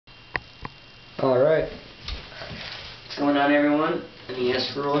Alright. What's going on, everyone?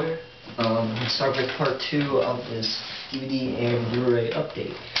 NES Roller. Let's start with part 2 of this DVD and Blu-ray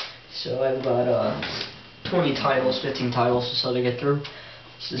update. So I've got 20 titles, 15 titles or so to get through.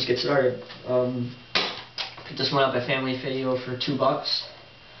 So let's get started. Picked this one up at Family Video for $2.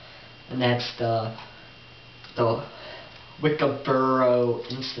 And that's the Wickaburrow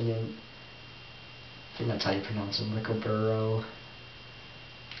incident. I think that's how you pronounce it, Wickaburrow.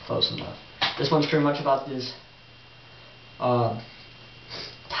 Close enough. This one's pretty much about this town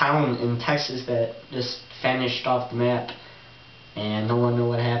in Texas that just vanished off the map, and no one knew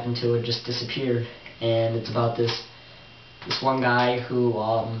what happened to it. Just disappeared. And it's about this one guy who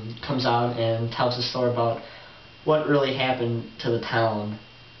comes out and tells a story about what really happened to the town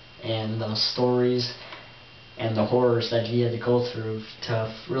and the stories and the horrors that he had to go through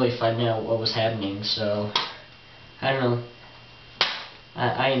to really find out what was happening. So I don't know.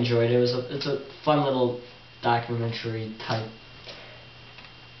 I enjoyed it. It's a fun little documentary type,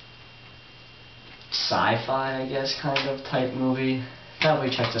 sci-fi, I guess, kind of type movie.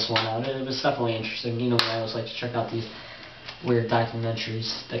 Definitely check this one out. It was definitely interesting. You know, I always like to check out these weird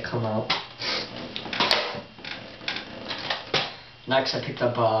documentaries that come out. Next, I picked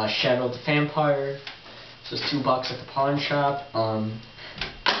up Shadow the Vampire. This was $2 at the pawn shop.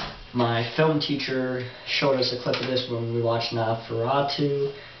 My film teacher showed us a clip of this when we watched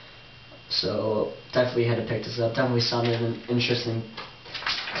Nosferatu, so definitely had to pick this up. Definitely sounded an interesting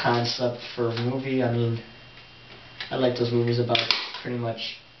concept for a movie. I mean, I like those movies about pretty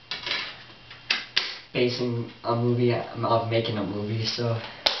much basing a movie of making a movie, so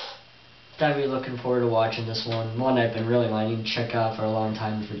definitely looking forward to watching this one. One I've been really wanting to check out for a long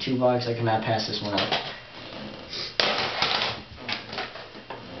time. For $2, I cannot pass this one up.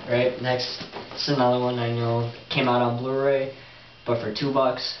 Right, next, it's another one I know came out on Blu-ray, but for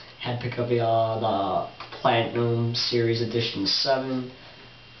 $2, had to pick up the Platinum Series Edition 7.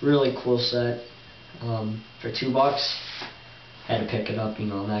 Really cool set. For $2, had to pick it up. You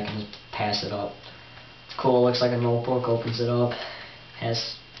know, I'm not gonna pass it up. It's cool. Looks like a notebook. Opens it up,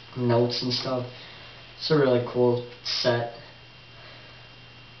 has notes and stuff. It's a really cool set.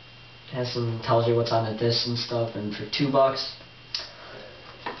 Has tells you what's on the disc and stuff. And for $2.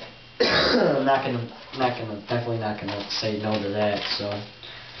 I'm definitely not gonna say no to that. So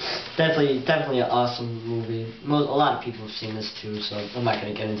definitely an awesome movie. A lot of people have seen this too, so I'm not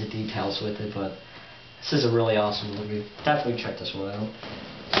gonna get into details with it, but this is a really awesome movie. Definitely check this one out.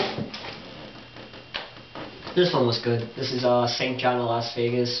 This one was good. This is St. John of Las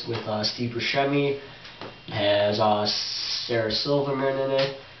Vegas with Steve Buscemi. It has Sarah Silverman in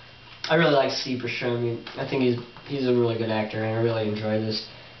it. I really like Steve Buscemi. I think he's a really good actor, and I really enjoy this.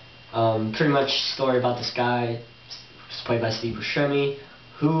 Pretty much story about this guy, who's played by Steve Buscemi,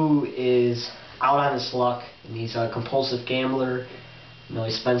 who is out on his luck, and he's a compulsive gambler. You know,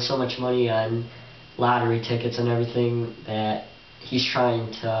 he spends so much money on lottery tickets and everything that he's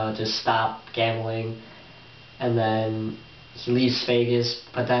trying to just stop gambling. And then he leaves Vegas,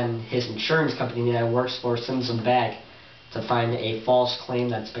 but then his insurance company that he works for sends him back to find a false claim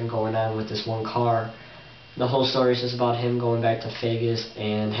that's been going on with this one car. The whole story is just about him going back to Vegas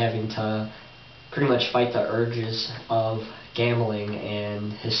and having to pretty much fight the urges of gambling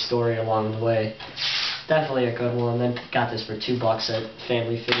and his story along the way. Definitely a good one. Then got this for $2 at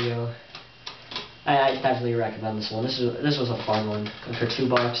Family Video. I definitely recommend this one. This was a fun one. And for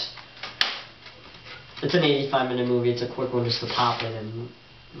 $2. It's an 85-minute movie. It's a quick one just to pop in and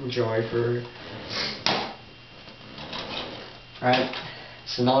enjoy for. Alright,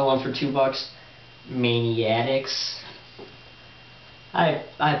 it's another one for $2. Maniacs. I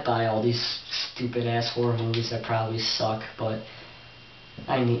buy all these stupid ass horror movies that probably suck, but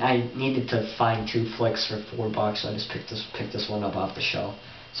I needed to find 2 flicks for $4, so I just picked this one up off the shelf.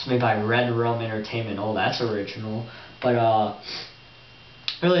 It's made by Red Rum Entertainment. Oh, that's original. But I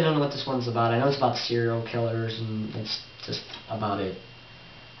really don't know what this one's about. I know it's about serial killers, and it's just about it.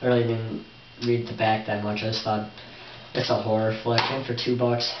 I really didn't read the back that much. I just thought it's a horror flick, and for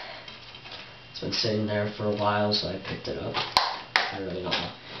 $2. It's been sitting there for a while, so I picked it up. I really don't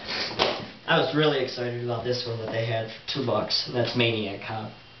know. I was really excited about this one that they had for $2, and that's Maniac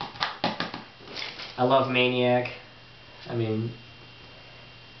Cop. I love Maniac. I mean,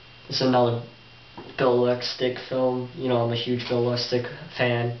 it's another Bill Lustig film. You know, I'm a huge Bill Lustig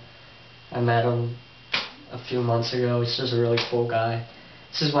fan. I met him a few months ago. He's just a really cool guy.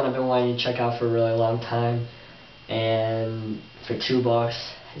 This is one I've been wanting to check out for a really long time, and for $2,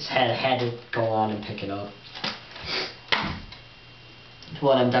 had to go on and pick it up. It's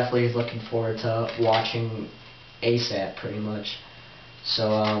one I'm definitely looking forward to watching ASAP, pretty much. So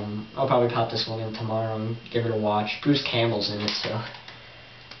I'll probably pop this one in tomorrow and give it a watch. Bruce Campbell's in it, so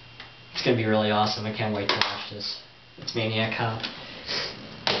it's gonna be really awesome. I can't wait to watch this. It's Maniac Cop.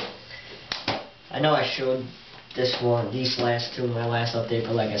 I know I showed these last two in my last update,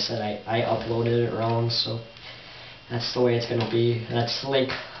 but like I said, I uploaded it wrong, so that's the way it's gonna be. That's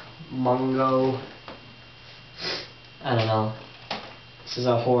Lake Mungo. I don't know. This is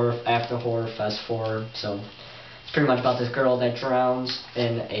a after Horror Fest 4, so it's pretty much about this girl that drowns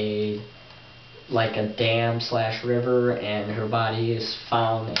in a dam / river, and her body is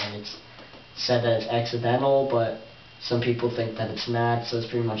found, and it's said that it's accidental, but some people think that it's not. So it's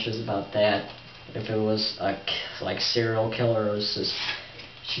pretty much just about that. If it was a serial killer, it was just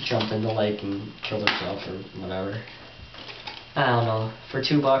she jumped in the lake and killed herself or whatever. I don't know. For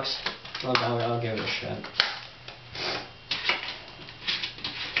 $2, I'll give it a shot.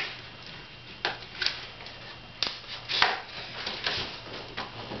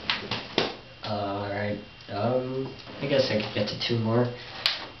 Alright, I guess I could get to 2 more.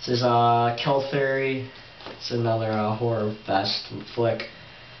 This is Kill Theory. It's another horror fest flick.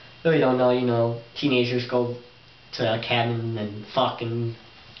 Really don't know, you know, teenagers go to a cabin and fuck and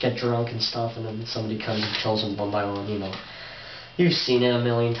get drunk and stuff, and then somebody comes and kills them one by one, you know. You've seen it a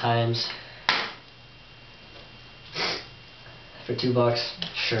million times. For $2,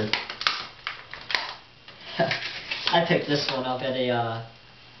 sure. I picked this one up at a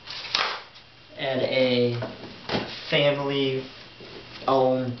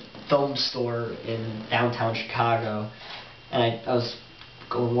family-owned film store in downtown Chicago, and I was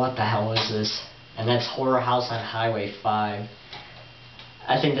going, what the hell is this? And that's Horror House on Highway 5.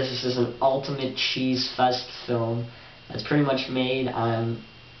 I think this is an ultimate cheese fest film that's pretty much made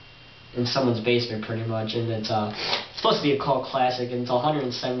in someone's basement, pretty much, and it's supposed to be a cult classic, and it's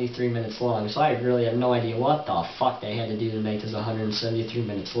 173 minutes long, so I really have no idea what the fuck they had to do to make this 173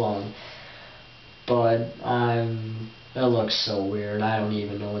 minutes long. But it looks so weird. I don't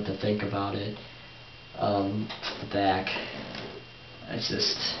even know what to think about it. The back. It's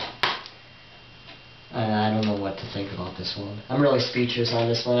just, I don't know what to think about this one. I'm really speechless on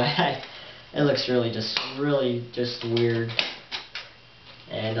this one. It looks really just weird.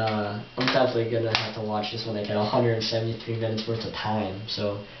 And I'm definitely gonna have to watch this when I get 173 minutes worth of time.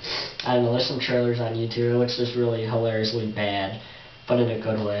 So I don't know. There's some trailers on YouTube. It looks just really hilariously bad, but in a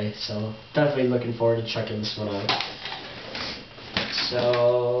good way. So definitely looking forward to checking this one out.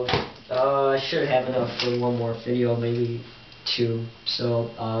 So I should have enough for one more video, maybe 2.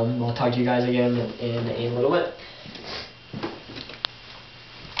 So I'll talk to you guys again in a little bit.